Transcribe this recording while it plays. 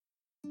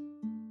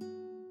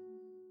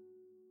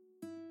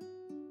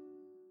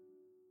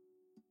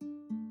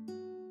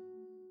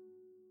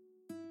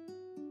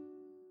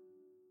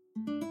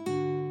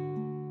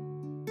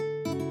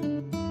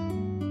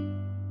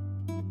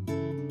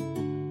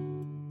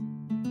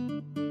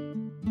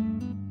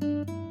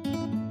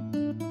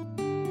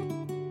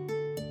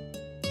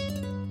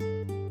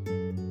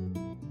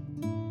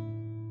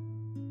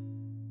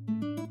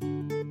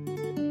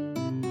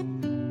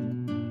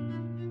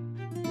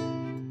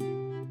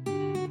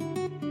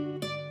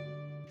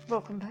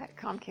Welcome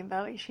back. I'm Kim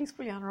Bailey. She's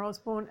Brianna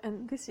Osborne,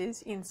 and this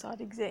is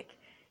Inside Exec.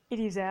 It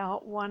is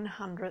our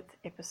 100th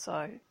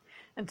episode.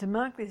 And to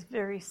mark this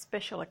very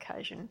special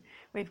occasion,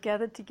 we've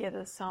gathered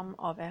together some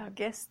of our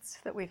guests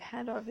that we've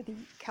had over the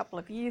couple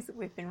of years that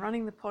we've been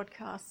running the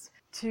podcasts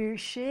to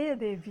share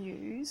their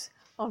views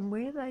on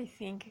where they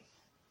think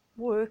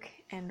work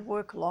and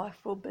work life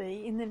will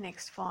be in the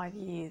next 5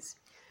 years.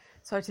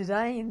 So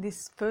today, in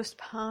this first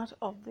part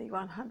of the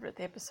 100th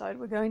episode,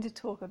 we're going to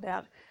talk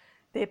about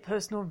their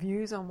personal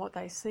views on what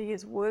they see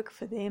as work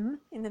for them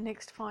in the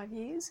next 5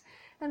 years,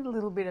 and a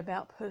little bit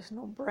about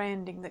personal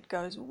branding that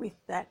goes with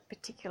that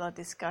particular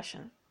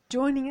discussion.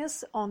 Joining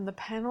us on the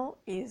panel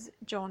is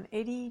John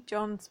Eddy.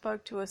 John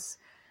spoke to us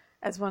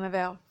as one of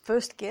our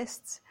first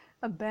guests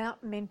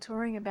about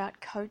mentoring, about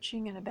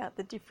coaching, and about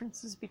the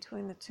differences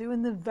between the two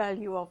and the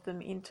value of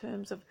them in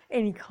terms of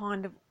any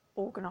kind of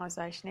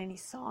organisation, any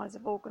size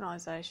of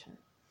organisation.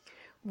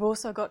 We've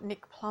also got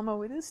Nick Plummer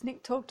with us.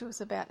 Nick talked to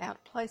us about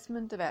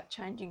outplacement, about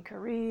changing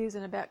careers,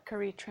 and about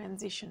career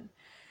transition.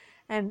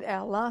 And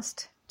our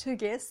last two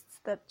guests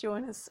that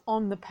join us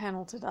on the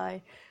panel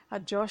today are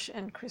Josh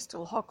and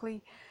Crystal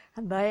Hockley,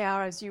 and they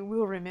are, as you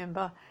will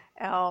remember,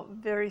 our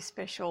very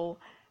special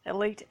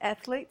elite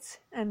athletes,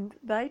 and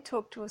they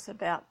talk to us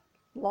about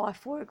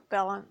life-work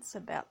balance,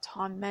 about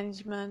time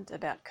management,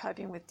 about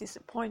coping with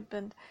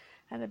disappointment,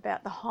 and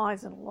about the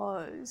highs and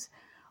lows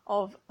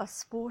of a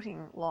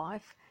sporting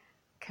life,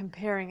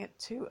 comparing it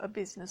to a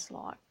business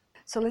life.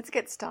 So let's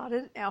get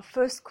started. Our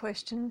first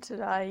question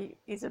today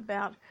is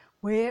about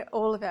where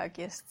all of our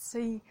guests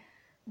see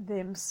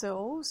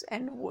themselves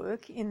and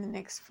work in the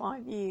next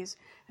 5 years.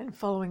 And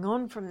following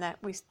on from that,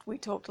 we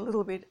talked a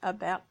little bit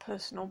about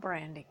personal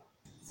branding.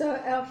 So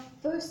our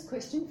first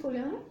question,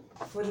 Juliana?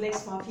 For the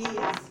next 5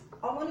 years,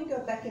 I want to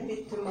go back a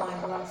bit to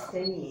my last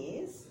 10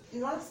 years. The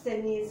last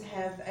 10 years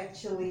have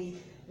actually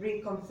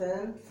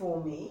reconfirmed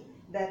for me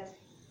that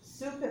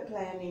super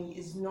planning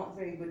is not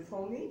very good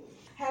for me.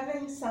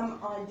 Having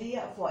some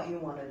idea of what you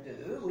want to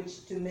do,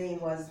 which to me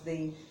was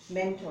the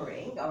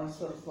mentoring, I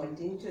sort of went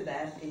into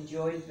that,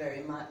 enjoyed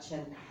very much,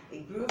 and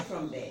it grew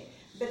from there.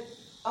 But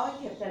I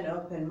kept an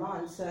open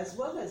mind, so as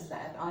well as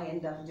that, I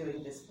ended up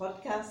doing this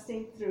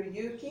podcasting through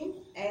you, Kim,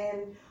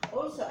 and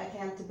also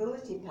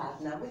Accountability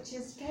Partner, which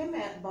came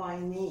out by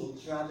need,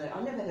 rather.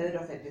 I never heard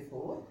of it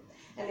before.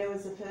 And there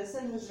was a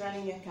person who's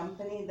running a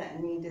company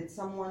that needed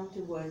someone to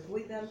work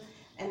with them,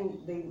 and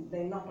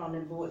they're not on a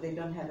board, they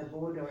don't have a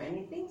board or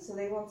anything, so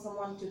they want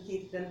someone to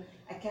keep them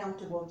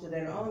accountable to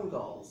their own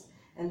goals.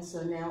 And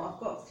so now I've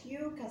got a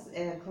few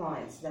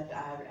clients that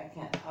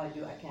I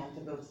do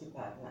Accountability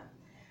Partner.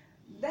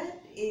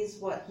 That is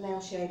what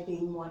now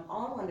shaping what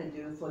I want to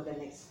do for the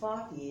next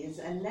 5 years,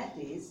 and that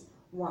is,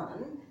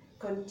 one,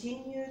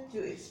 continue to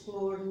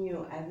explore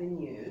new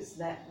avenues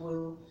that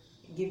will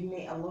give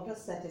me a lot of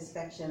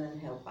satisfaction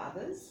and help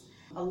others.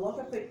 A lot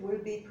of it will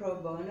be pro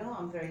bono.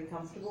 I'm very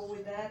comfortable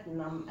with that, and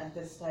I'm at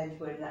the stage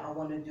where I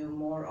want to do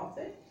more of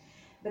it.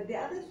 But the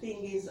other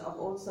thing is I've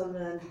also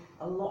learned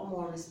a lot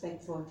more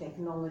respect for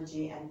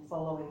technology and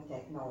following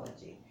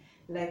technology.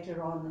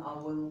 Later on,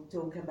 I will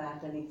talk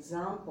about an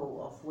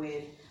example of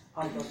where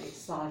I got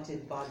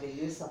excited by the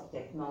use of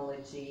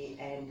technology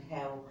and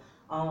how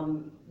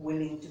I'm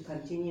willing to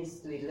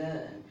continuously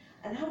learn.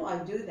 And how I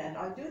do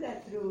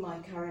that through my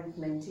current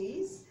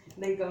mentees.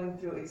 They're going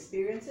through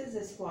experiences.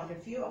 There's quite a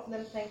few of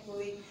them,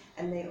 thankfully,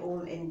 and they're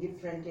all in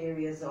different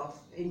areas of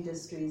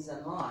industries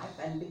and life.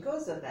 And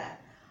because of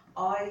that,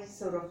 I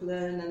sort of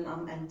learn, and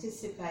I'm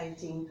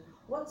anticipating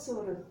what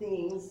sort of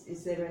things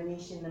is there a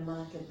niche in the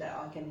market that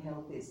I can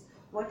help with.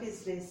 What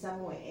is there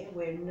somewhere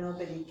where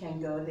nobody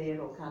can go there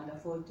or can't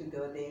afford to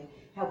go there?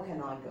 How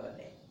can I go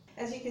there?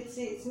 As you can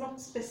see, it's not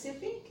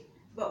specific,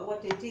 but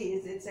what it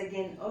is, it's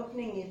again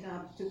opening it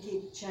up to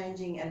keep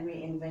changing and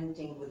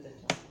reinventing with the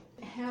time.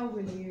 How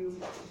will you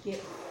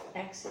get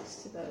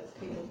access to those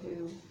people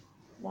who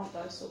want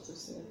those sorts of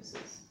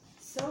services?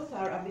 So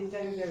far, I've been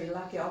very, very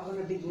lucky. I've got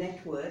a big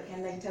network,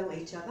 and they tell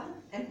each other,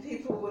 and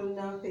people will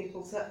know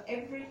people. So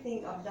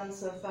everything I've done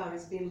so far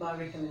has been by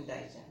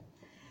recommendation.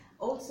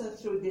 Also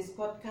through this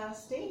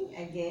podcasting,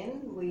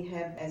 again, we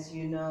have, as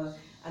you know,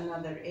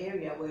 another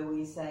area where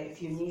we say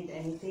if you need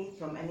anything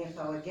from any of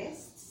our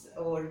guests,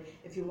 or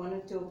if you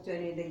want to talk to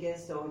any of the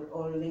guests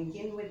or link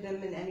in with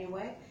them in any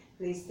way,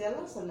 please tell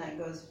us, and that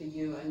goes for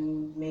you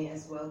and me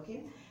as well,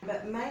 Kim.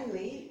 But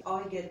mainly,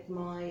 I get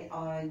my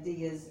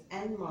ideas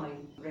and my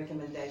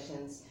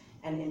recommendations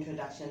and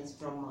introductions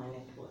from my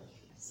network.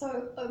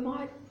 So I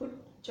might put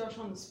Josh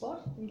on the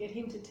spot and get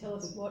him to tell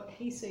us what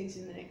he sees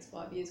in the next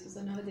 5 years, because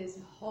I know there's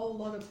a whole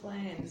lot of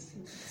plans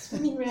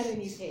swimming around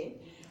in his head.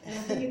 And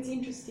I think it's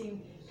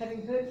interesting,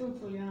 having heard from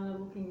Juliana,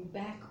 looking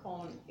back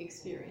on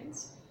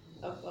experience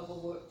of a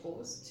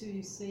workforce,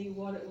 to see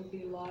what it would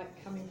be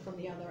like coming from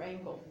the other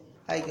angle.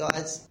 Hey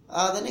guys,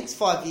 the next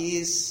 5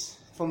 years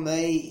for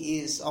me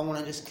is I want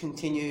to just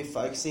continue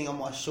focusing on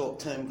my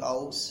short-term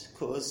goals,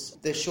 because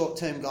the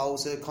short-term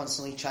goals are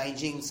constantly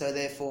changing, so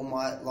therefore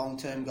my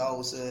long-term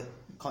goals are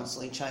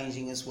constantly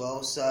changing as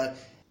well. So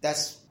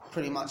that's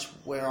pretty much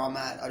where I'm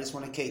at. I just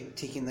want to keep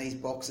ticking these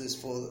boxes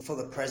for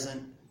the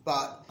present.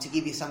 But to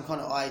give you some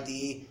kind of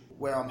idea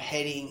where I'm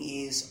heading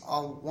is I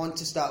want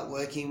to start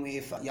working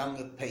with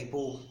younger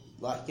people,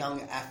 like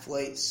young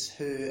athletes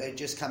who are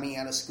just coming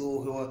out of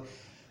school, who are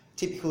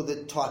typical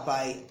the type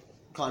A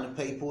kind of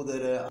people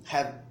that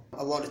have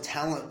a lot of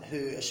talent,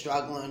 who are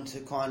struggling to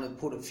kind of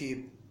put a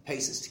few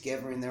pieces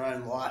together in their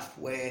own life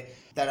where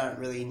they don't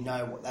really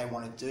know what they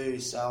want to do.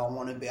 So I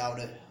want to be able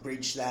to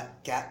bridge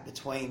that gap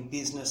between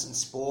business and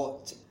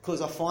sport,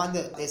 because I find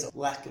that there's a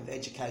lack of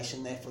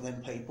education there for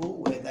them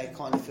people where they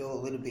kind of feel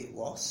a little bit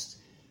lost,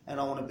 and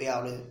I want to be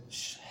able to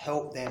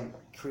help them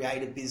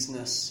create a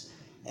business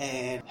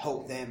and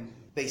help them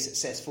be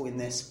successful in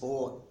their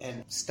sport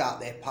and start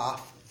their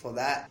path for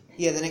that.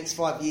 Yeah, the next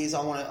 5 years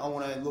I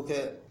want to look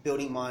at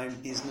building my own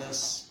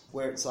business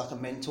where it's like a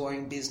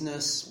mentoring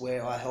business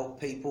where I help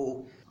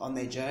people on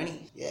their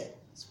journey. Yeah,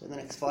 that's where the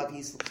next 5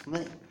 years looks for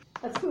me.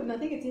 That's good, and I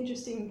think it's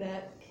interesting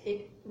that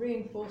it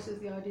reinforces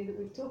the idea that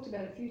we've talked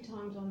about a few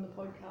times on the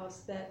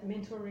podcast, that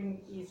mentoring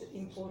is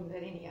important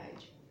at any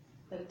age,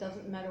 that it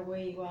doesn't matter where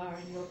you are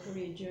in your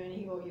career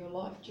journey or your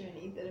life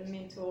journey, that a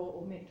mentor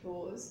or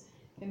mentors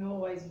can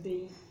always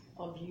be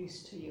of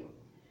use to you.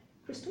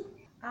 Crystal?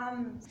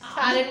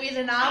 Started with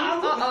an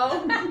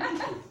Uh-oh.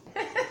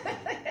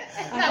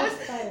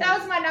 that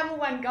was my number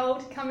one goal,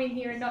 to come in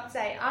here and not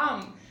say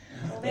Well,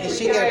 there You we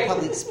should go. get a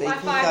public speaking My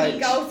 5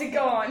 year coach. goals are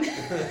gone.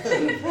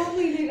 You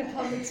probably need a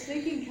public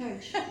speaking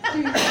coach.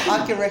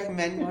 I can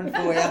recommend one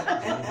for you.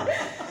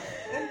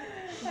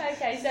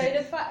 Okay, so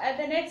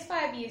the next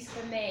 5 years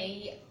for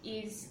me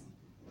is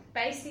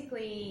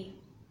basically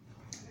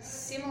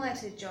similar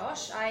to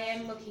Josh. I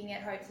am looking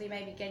at hopefully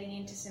maybe getting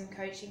into some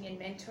coaching and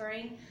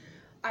mentoring.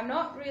 I'm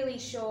not really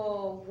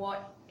sure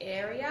what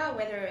area,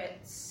 whether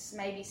it's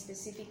maybe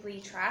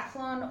specifically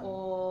triathlon,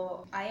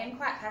 or I am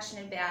quite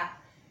passionate about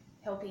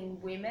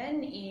helping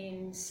women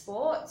in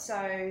sport, so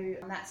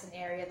that's an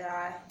area that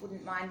I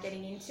wouldn't mind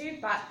getting into.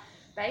 But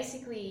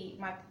basically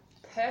my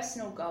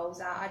personal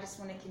goals are I just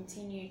want to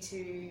continue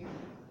to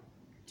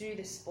do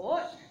the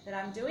sport that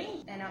I'm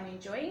doing and I'm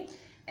enjoying,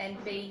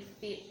 and be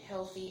fit,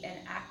 healthy and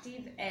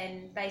active,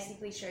 and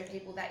basically show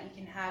people that you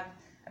can have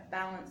a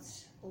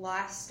balanced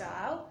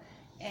lifestyle,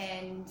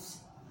 and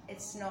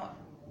it's not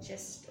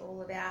just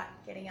all about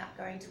getting up,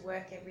 going to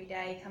work every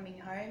day, coming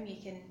home. You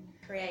can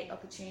create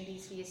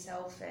opportunities for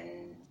yourself,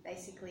 and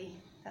basically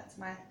that's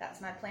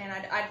my plan.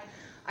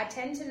 I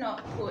tend to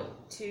not put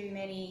too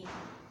many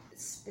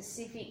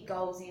specific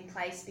goals in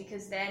place,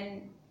 because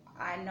then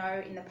I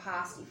know in the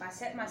past if I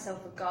set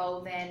myself a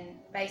goal, then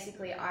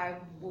basically I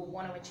will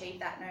want to achieve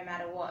that no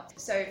matter what.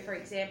 So for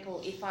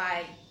example, if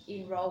I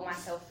enroll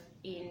myself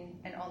in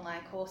an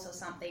online course or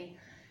something,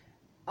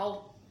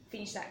 I'll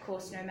finish that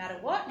course no matter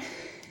what.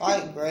 I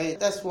agree.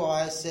 That's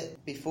why I said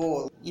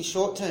before, your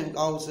short-term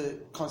goals are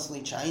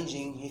constantly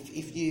changing.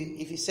 If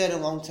you set a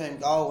long-term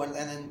goal and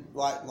then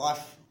like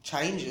life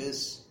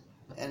changes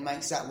and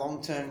makes that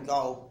long-term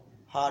goal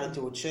harder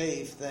to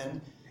achieve,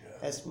 then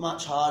it's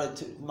much harder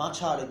to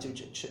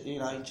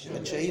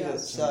achieve it.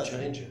 So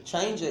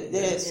change it.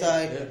 Yeah.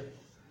 So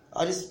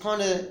I just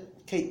kind of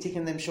keep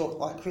ticking them short,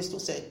 like Crystal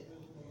said,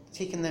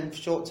 ticking them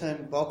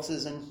short-term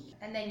boxes,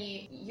 and then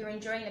you're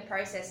enjoying the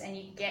process, and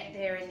you get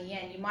there in the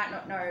end. You might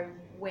not know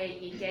where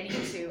you're getting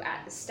to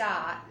at the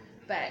start,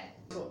 but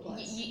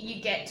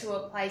you get to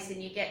a place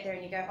and you get there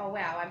and you go, oh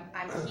wow,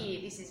 I'm here,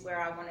 this is where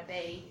I want to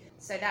be.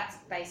 So that's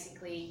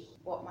basically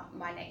what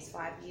my next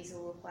 5 years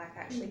will look like,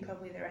 actually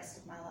probably the rest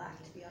of my life,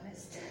 to be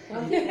honest.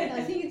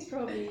 I think it's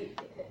probably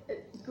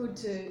good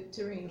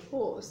to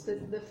reinforce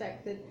the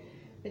fact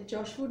that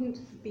Josh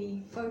wouldn't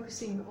be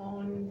focusing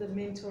on the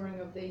mentoring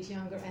of these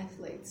younger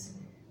athletes.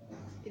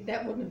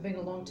 That wouldn't have been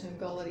a long-term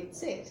goal that he'd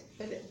set,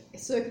 but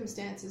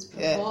circumstances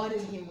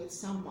provided him with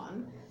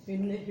someone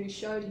who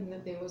showed him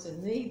that there was a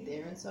need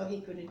there, and so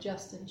he could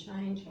adjust and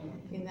change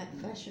in that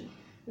fashion.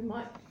 We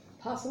might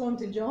pass along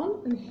to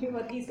John and hear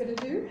what he's going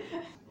to do.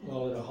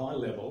 Well, at a high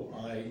level,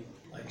 I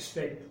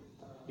expect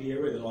the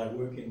area that I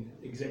work in,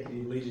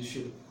 executive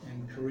leadership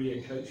and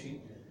career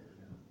coaching,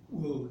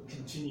 will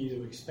continue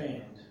to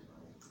expand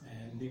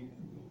and be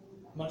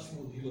much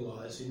more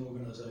utilised in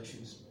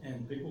organisations,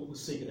 and people will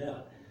seek it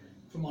out.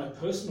 From my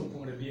personal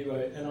point of view,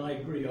 and I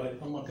agree,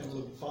 I'm not going to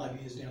look 5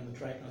 years down the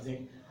track. I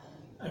think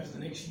over the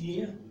next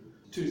year,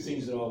 2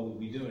 things that I will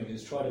be doing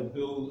is try to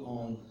build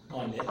on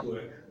my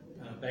network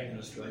back in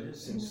Australia,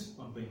 since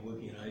I've been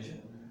working in Asia,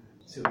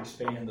 to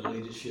expand the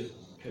leadership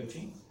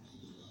coaching,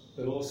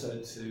 but also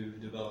to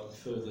develop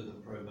further the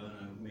pro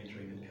bono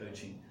mentoring and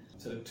coaching.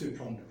 So a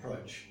 2-pronged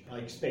approach. I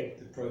expect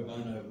the pro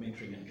bono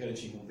mentoring and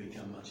coaching will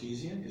become much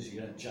easier because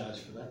you don't charge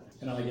for that,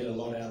 and I get a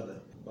lot out of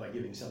it by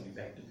giving something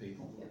back to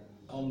people.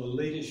 On the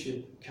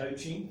leadership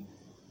coaching,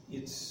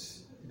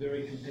 it's a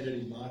very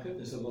competitive market.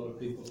 There's a lot of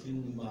people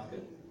in the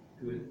market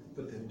who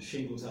put their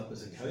shingles up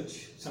as a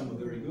coach. Some are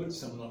very good,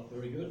 some are not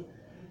very good.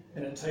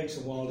 And it takes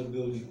a while to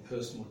build your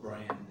personal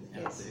brand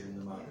out there in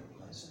the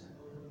marketplace.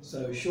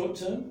 So short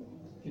term,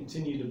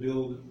 continue to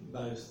build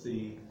both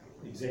the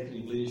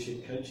executive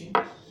leadership coaching,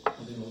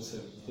 and then also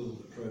build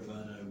the pro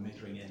bono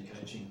mentoring and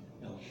coaching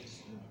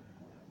elements.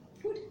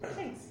 Good,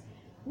 thanks.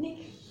 Nick,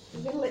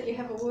 I'm going to let you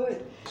have a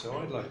word. So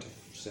I'd like to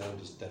sound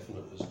as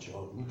definite as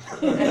John,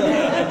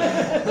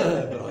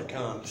 but I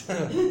can't.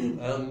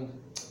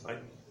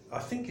 I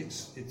think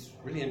it's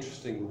really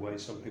interesting the way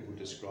some people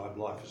describe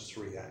life as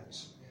 3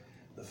 acts.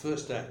 The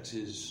first act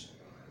is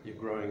you're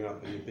growing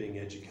up and you're being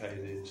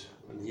educated,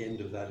 and the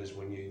end of that is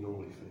when you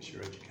normally finish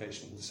your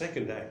education. The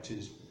second act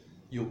is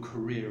your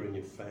career and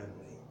your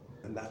family,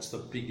 and that's the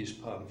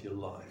biggest part of your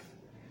life.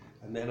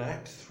 And then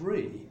act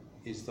 3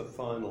 is the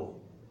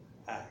final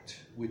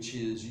act, which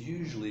is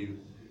usually,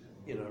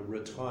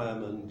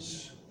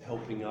 retirement,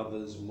 helping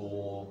others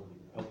more,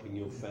 helping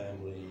your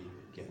family,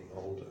 getting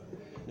older.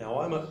 Now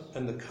I'm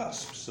and the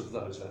cusps of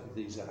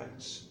these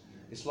acts,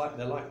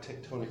 they're like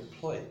tectonic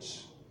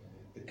plates.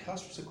 The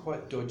cusps are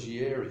quite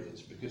dodgy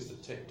areas because the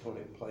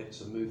tectonic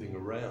plates are moving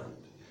around.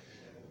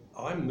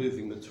 I'm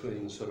moving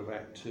between sort of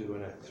Act 2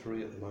 and Act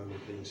 3 at the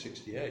moment, being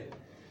 68.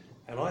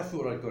 And I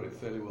thought I'd got it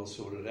fairly well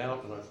sorted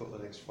out, and I thought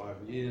the next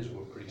 5 years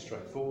were pretty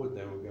straightforward.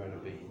 They were going to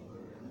be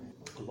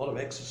a lot of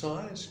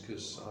exercise,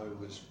 because I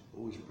was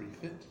always pretty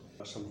fit,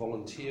 some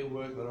volunteer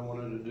work that I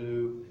wanted to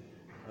do,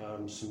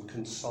 some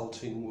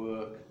consulting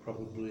work,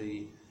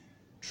 probably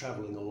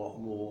travelling a lot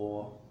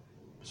more,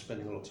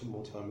 spending a lot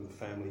more time with the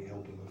family,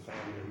 helping the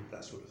family,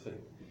 that sort of thing.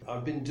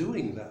 I've been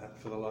doing that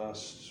for the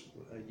last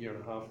year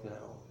and a half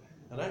now,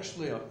 and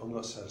actually I'm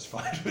not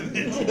satisfied with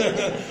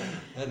it.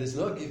 And it's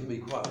not giving me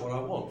quite what I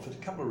want, for a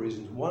couple of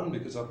reasons. One,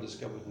 because I've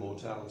discovered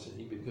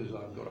mortality, because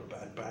I've got a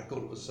bad back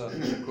all of a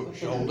sudden, a crooked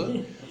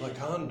shoulder. I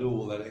can't do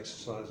all that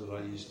exercise that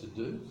I used to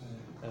do,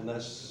 and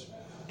that's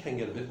can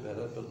get a bit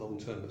better, but long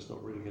term it's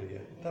not really going to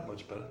get that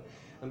much better.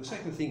 And the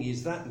second thing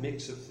is that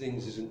mix of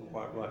things isn't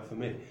quite right for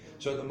me.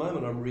 So at the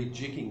moment I'm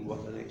rejigging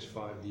what the next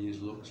 5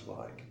 years looks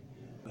like.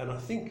 And I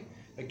think,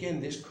 again,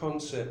 this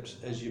concept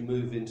as you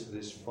move into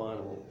this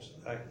final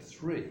Act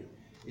 3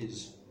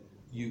 is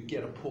you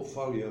get a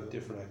portfolio of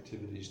different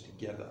activities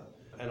together.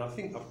 And I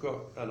think I've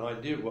got an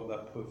idea of what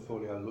that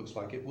portfolio looks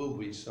like. It will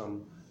be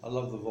I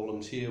love the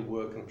volunteer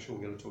work, and I'm sure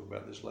we're going to talk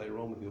about this later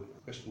on with your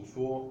question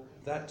 4.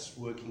 That's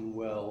working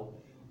well.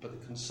 But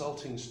the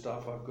consulting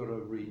stuff I've got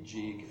to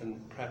rejig,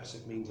 and perhaps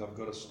it means I've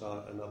got to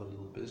start another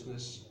little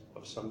business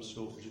of some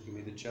sort, which will give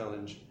me the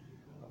challenge.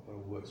 I've got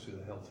to work through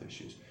the health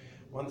issues.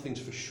 One thing's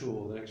for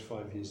sure, the next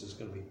 5 years there's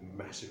going to be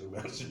massive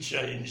amounts of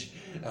change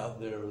out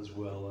there as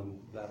well, and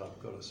that I've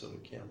got to sort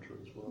of counter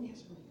as well.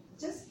 Yes.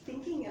 Just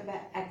thinking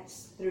about Act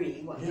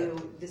 3, what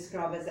you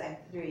describe as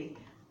Act 3,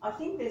 I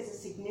think there's a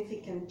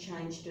significant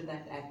change to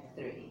that Act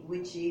 3,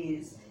 which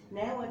is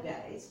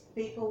nowadays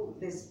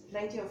there's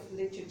plenty of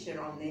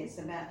literature on this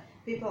about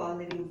people are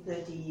living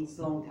 30 years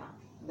longer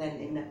than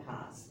in the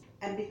past.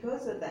 And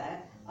because of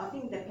that, I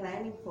think the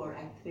planning for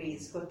Act 3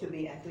 has got to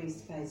be at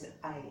least phase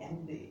A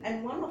and B.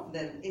 And one of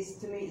them is,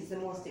 to me, is the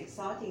most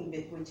exciting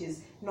bit, which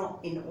is not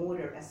in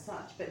order as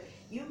such, but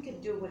you can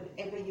do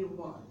whatever you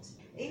want.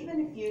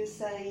 Even if you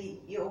say,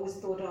 you always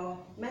thought, oh,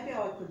 maybe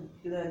I could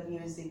learn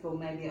music, or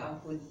maybe I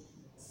could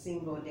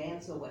sing or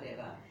dance or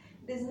whatever.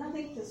 There's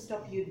nothing to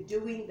stop you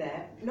doing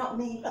that. Not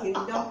me, Kim,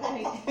 don't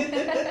panic.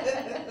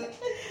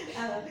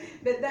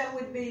 But that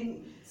would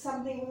be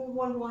something,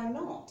 well, why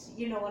not?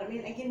 You know what I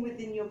mean? Again,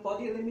 within your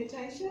body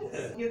limitations,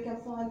 you can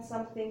find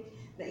something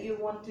that you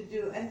want to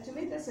do. And to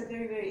me, that's a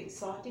very, very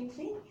exciting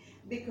thing,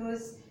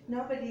 because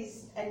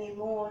nobody's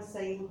anymore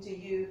saying to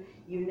you,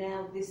 you're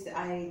now this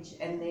age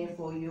and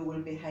therefore you will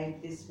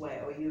behave this way,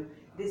 or you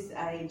this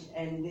age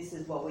and this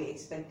is what we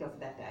expect of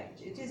that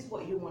age. It is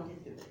what you want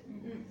to do.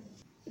 Mm-hmm.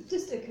 It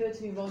just occurred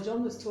to me while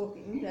John was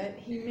talking that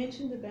he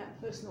mentioned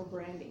about personal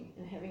branding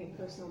and having a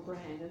personal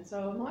brand, and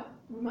so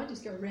we might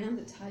just go around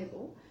the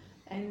table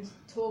and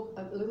talk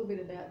a little bit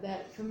about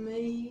that. For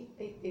me,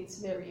 it's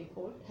very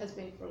important, has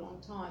been for a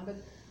long time, but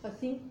I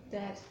think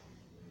that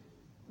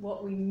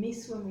what we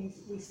miss when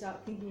we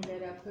start thinking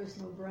about our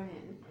personal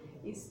brand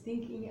is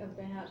thinking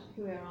about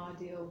who our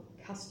ideal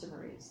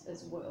customer is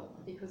as well,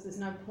 because there's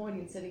no point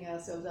in setting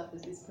ourselves up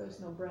as this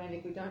personal brand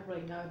if we don't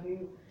really know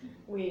who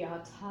we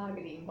are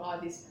targeting by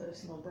this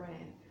personal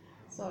brand.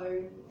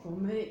 So for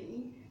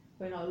me,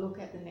 when I look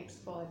at the next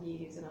 5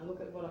 years and I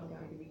look at what I'm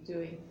going to be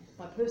doing,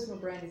 my personal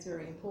brand is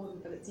very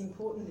important, but it's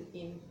important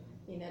in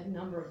a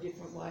number of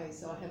different ways.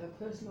 So I have a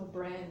personal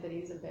brand that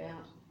is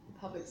about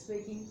public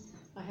speaking,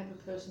 I have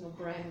a personal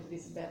brand that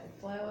is about the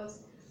flowers,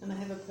 and I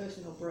have a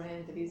personal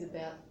brand that is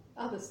about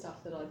other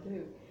stuff that I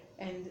do.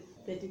 And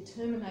the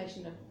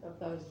determination of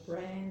those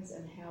brands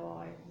and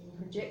how I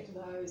project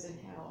those and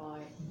how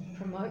I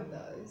promote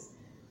those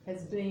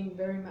has been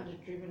very much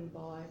driven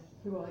by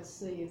who I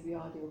see as the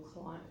ideal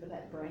client for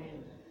that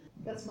brand.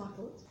 That's my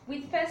thoughts.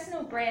 With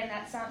personal brand,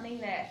 that's something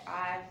that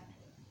I've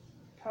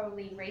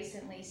probably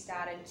recently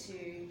started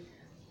to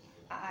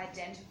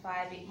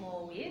identify a bit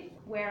more with.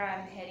 Where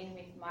I'm heading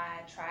with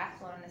my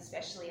triathlon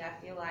especially, I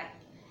feel like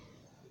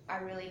I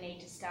really need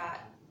to start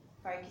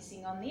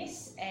focusing on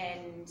this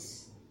and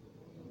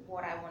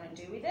what I want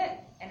to do with it,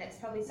 and it's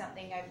probably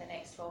something over the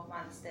next 12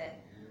 months that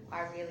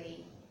I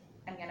really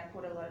am going to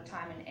put a lot of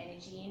time and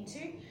energy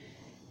into.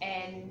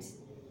 And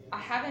I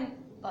haven't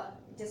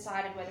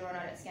decided whether or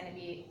not it's going to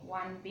be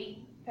one big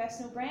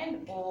personal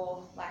brand,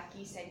 or like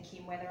you said,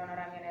 Kim, whether or not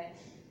I'm going to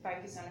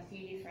focus on a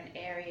few different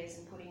areas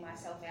and putting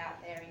myself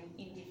out there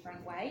in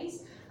different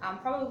ways.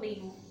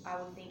 Probably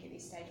I would think at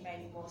this stage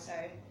maybe more so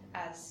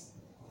as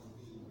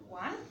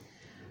one.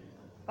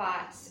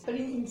 But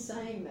in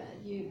saying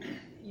that,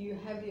 you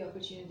have the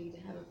opportunity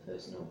to have a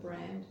personal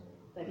brand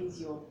that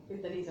is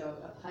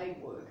a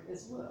paid work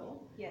as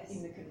well. yes.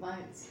 In the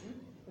conveyancing,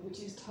 which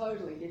is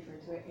totally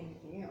different to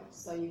anything else.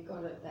 So you've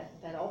got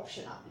that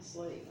option up your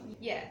sleeve.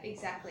 Yeah,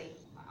 exactly.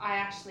 I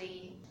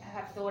actually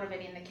have thought of it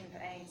in the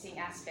conveyancing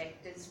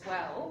aspect as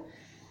well,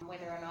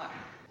 whether or not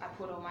I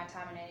put all my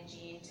time and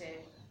energy into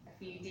a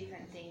few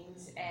different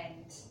things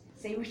and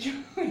see which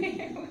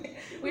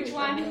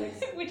one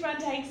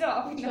takes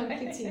off. Which one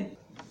fits in.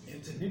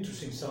 It's an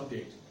interesting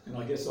subject, and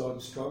I guess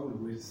I've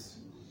struggled with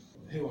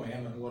who I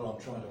am and what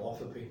I'm trying to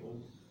offer people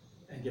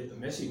and get the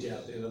message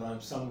out there that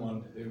I'm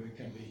someone who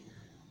can be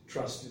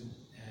trusted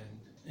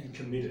and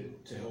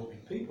committed to helping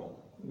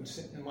people.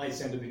 It may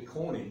sound a bit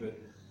corny, but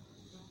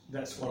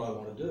that's what I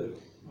want to do.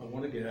 I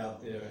want to get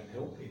out there and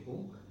help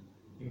people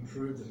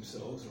improve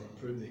themselves or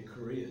improve their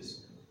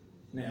careers.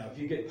 Now, if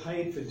you get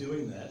paid for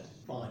doing that,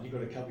 fine, you've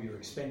got to cover your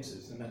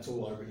expenses, and that's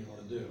all I really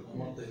want to do. I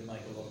want them to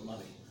make a lot of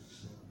money.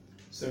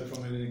 So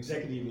from an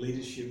executive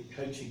leadership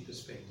coaching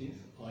perspective,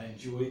 I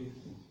enjoyed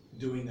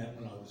doing that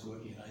when I was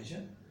working in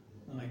Asia,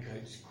 and I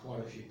coached quite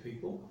a few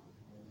people,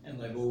 and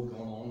they've all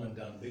gone on and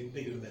done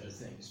bigger and better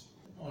things.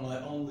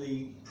 On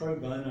the pro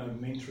bono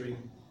mentoring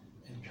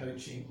and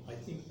coaching, I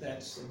think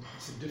it's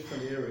a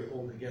different area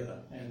altogether,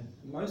 and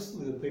most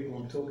of the people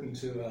I'm talking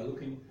to are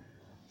looking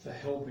for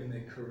help in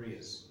their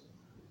careers,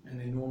 and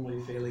they're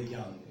normally fairly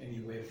young,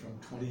 anywhere from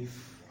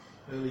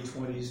early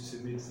 20s to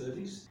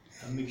mid-30s,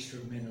 a mixture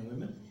of men and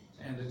women,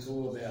 and it's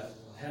all about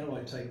how do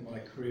I take my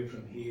career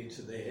from here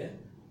to there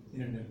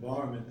in an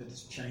environment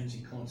that's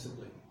changing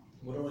constantly.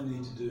 What do I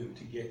need to do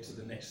to get to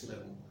the next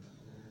level?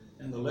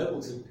 And the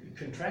levels are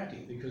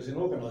contracting, because in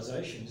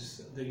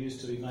organisations there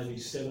used to be maybe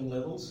 7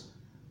 levels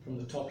from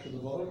the top to the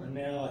bottom, and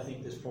now I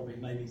think there's probably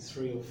maybe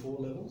 3 or 4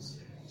 levels.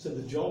 So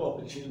the job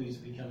opportunities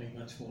are becoming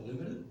much more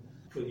limited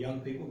for young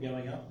people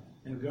going up,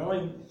 and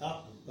going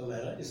up the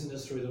ladder isn't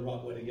necessarily the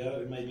right way to go.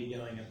 It may be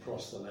going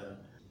across the ladder.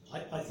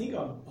 I think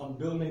I'm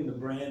building the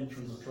brand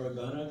from the pro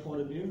bono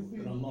point of view,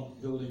 but I'm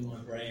not building my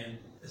brand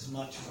as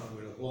much as I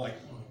would have liked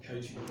on a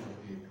coaching point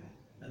of view.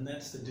 And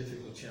that's the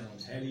difficult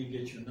challenge. How do you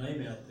get your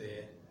name out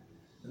there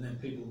and then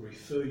people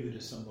refer you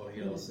to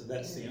somebody else? So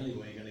that's the only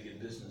way you're going to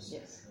get business.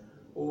 Yes.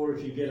 Or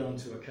if you get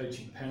onto a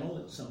coaching panel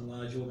at some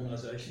large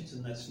organisations,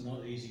 and that's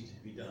not easy to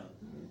be done.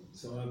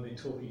 So I've been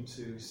talking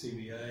to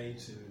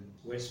CBA, to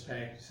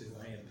Westpac, to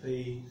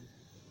AMP,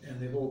 and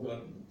they've all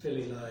got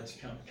fairly large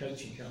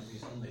coaching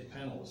companies on their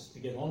panels. To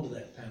get onto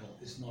that panel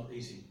is not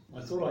easy.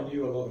 I thought I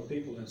knew a lot of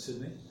people in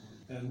Sydney,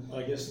 and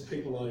I guess the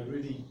people I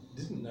really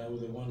didn't know were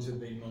the ones who've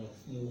been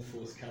more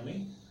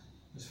forthcoming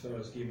as far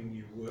as giving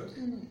you work,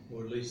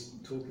 or at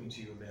least talking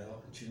to you about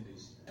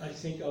opportunities. I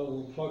think I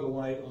will plug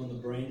away on the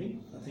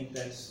branding. I think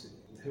that's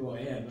who I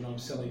am, and I'm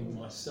selling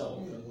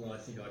myself and what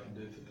I think I can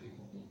do for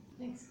people.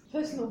 Thanks.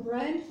 Personal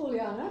brand,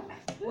 Juliana.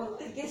 Well,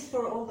 I guess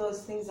for all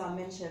those things I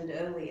mentioned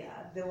earlier,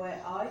 the way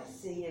I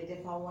see it,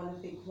 if I want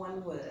to pick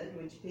one word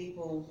which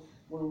people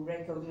will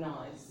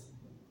recognise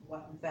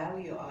what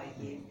value I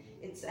give,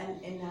 it's an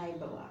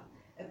enabler.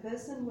 A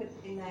person would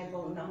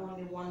enable not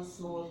only one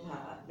small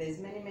part. There's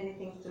many, many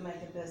things to make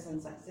a person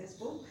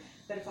successful,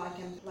 but if I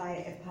can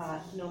play a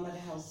part, no matter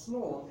how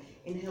small,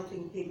 in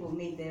helping people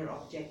meet their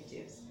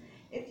objectives.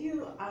 If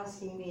you're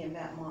asking me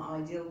about my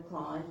ideal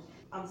client,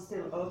 I'm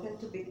still open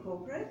to big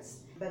corporates,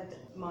 but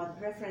my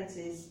preference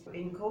is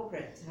in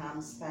corporate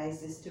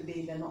space is to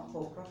be the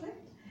not-for-profit,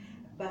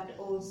 but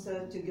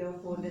also to go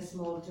for the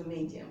small to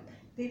medium.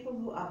 People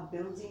who are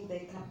building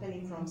their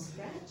company from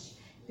scratch,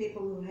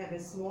 people who have a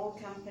small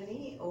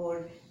company,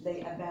 or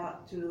they're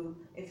about to,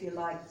 if you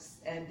like,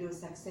 do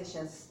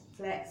succession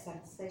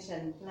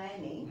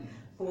planning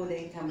for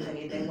their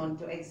company. They want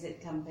to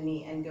exit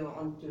company and go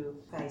on to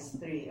phase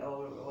 3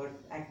 or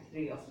act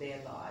 3 of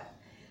their life.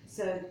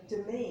 So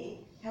to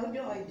me, how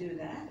do I do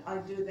that? I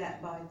do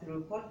that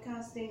through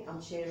podcasting.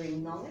 I'm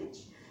sharing knowledge.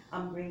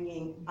 I'm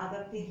bringing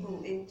other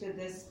people into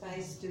this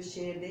space to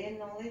share their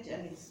knowledge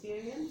and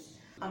experience.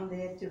 I'm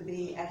there to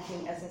be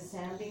acting as a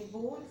sounding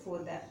board for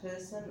that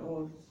person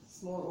or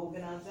small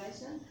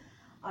organisation.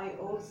 I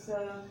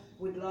also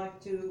would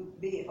like to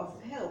be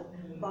of help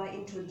by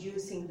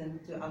introducing them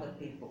to other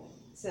people.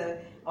 So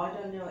I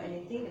don't know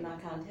anything and I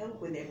can't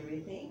help with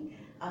everything.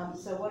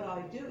 So what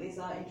I do is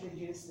I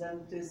introduce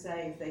them to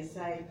say, if they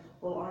say,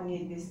 well, I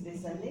need this,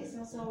 this and this,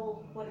 I'll say,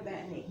 well, what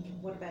about Nick?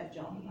 What about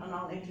John? And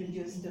I'll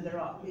introduce to the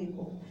right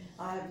people.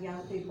 I have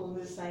young people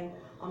who are saying,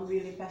 I'm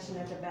really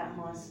passionate about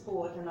my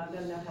sport and I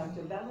don't know how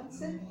to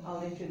balance it.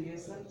 I'll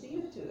introduce them to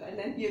you too. And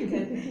then you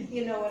can,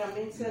 you know what I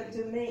mean? So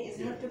to me,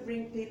 it's how to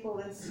bring people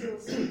and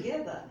skills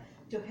together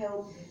to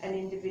help an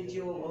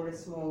individual or a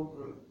small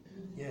group.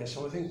 Yeah,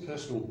 so I think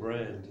personal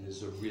brand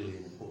is a really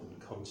important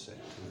concept,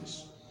 and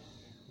it's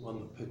one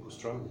that people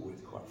struggle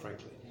with, quite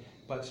frankly.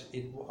 But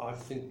I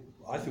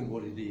think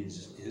what it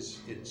is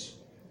it's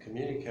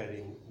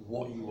communicating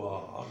what you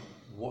are,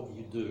 what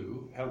you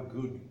do, how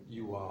good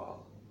you are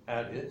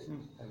at it,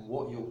 and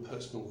what your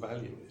personal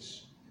value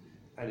is.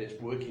 And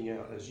it's working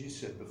out, as you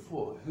said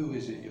before, who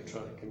is it you're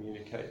trying to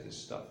communicate this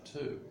stuff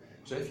to.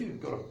 So if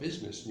you've got a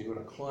business and you've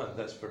got a client,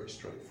 that's very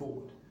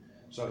straightforward.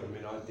 So, I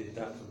mean, I did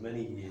that for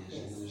many years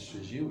in this,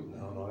 as you would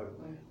know, and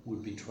I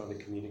would be trying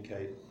to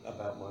communicate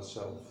about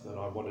myself, that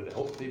I wanted to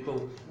help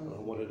people, and I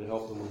wanted to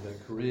help them with their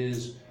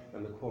careers,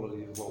 and the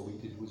quality of what we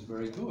did was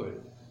very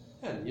good.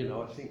 And, you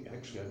know, I think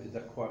actually I did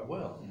that quite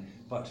well.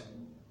 But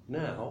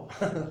now,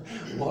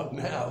 what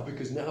now?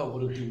 Because now I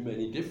want to do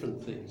many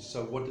different things.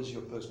 So what does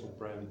your personal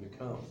brand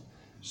become?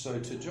 So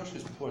to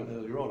Josh's point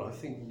earlier on, I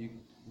think you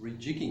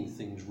rejigging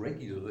things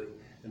regularly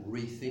and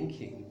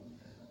rethinking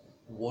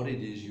what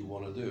it is you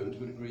want to do, and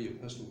to a degree your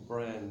personal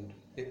brand,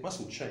 it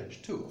mustn't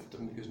change too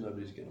often because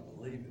nobody's going to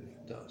believe it if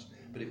it does,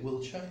 but it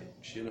will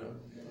change, you know.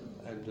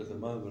 And at the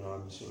moment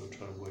I'm sort of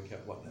trying to work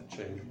out what that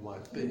change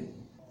might be.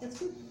 That's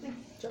good. Thank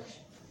you, Josh.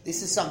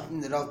 This is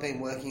something that I've been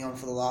working on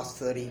for the last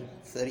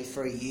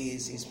 33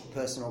 years, is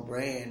personal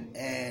brand,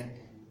 and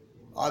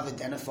I've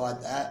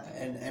identified that,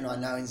 and I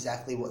know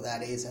exactly what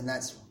that is, and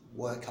that's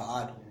work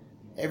hard.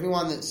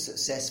 Everyone that's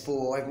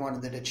successful,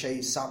 everyone that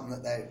achieves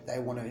something that they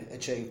want to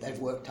achieve, they've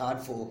worked hard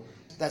for.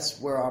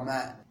 That's where I'm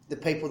at. The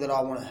people that I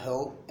want to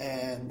help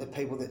and the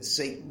people that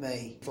seek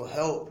me for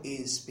help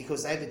is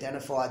because they've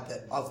identified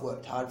that I've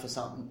worked hard for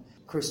something.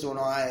 Crystal and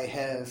I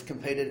have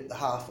competed at the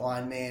Half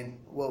Ironman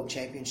World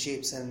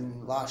Championships,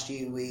 and last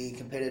year we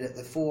competed at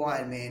the Full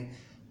Ironman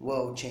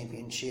World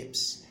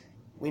Championships.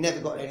 We never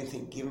got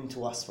anything given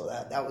to us for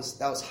that. That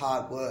was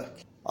hard work.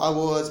 I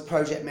was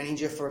project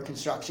manager for a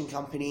construction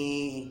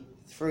company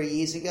 3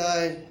 years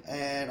ago,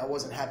 and I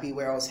wasn't happy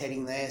where I was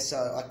heading there, so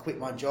I quit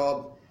my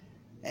job,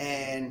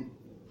 and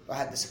I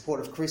had the support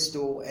of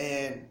Crystal,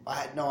 and I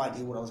had no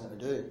idea what I was going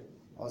to do.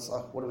 I was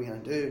like, what are we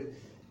going to do?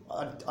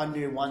 I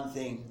knew one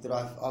thing that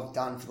I've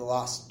done for the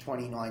last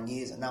 29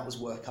 years, and that was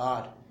work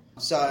hard.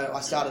 So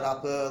I started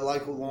up a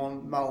local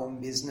lawn mowing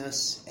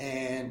business,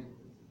 and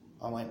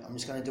I went, I'm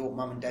just going to do what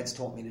Mum and Dad's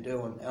taught me to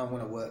do, and I'm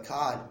going to work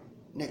hard.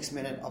 Next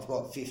minute, I've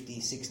got 50,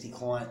 60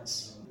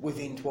 clients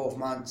within 12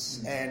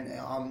 months, and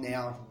I'm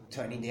now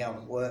turning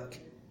down work.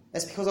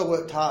 That's because I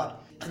worked hard,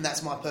 and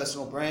that's my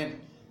personal brand.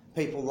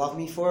 People love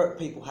me for it,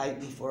 people hate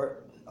me for it.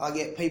 I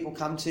get people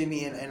come to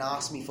me and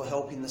ask me for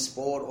help in the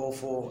sport or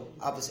for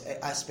other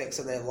aspects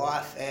of their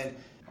life, and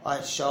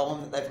I show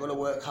them that they've got to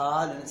work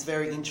hard, and it's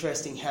very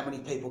interesting how many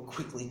people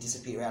quickly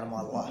disappear out of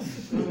my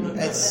life.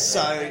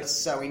 It's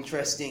so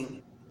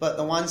interesting. But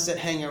the ones that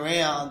hang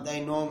around, they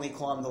normally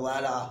climb the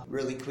ladder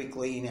really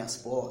quickly in our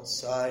sport.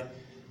 So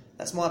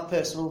that's my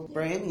personal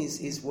brand,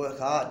 is work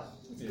hard.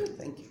 Yeah.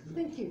 Thank you.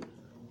 Thank you.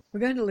 We're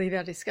going to leave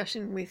our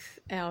discussion with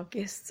our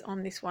guests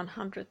on this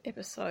 100th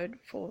episode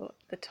for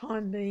the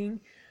time being.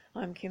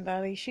 I'm Kim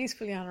Bailey, she's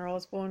Fuliana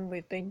Osborne.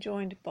 We've been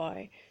joined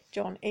by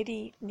John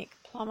Eddy, Nick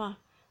Plummer,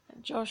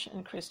 Josh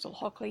and Crystal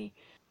Hockley.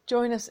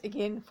 Join us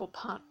again for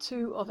part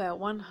 2 of our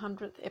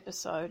 100th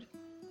episode.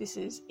 This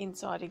is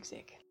Inside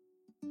Exec.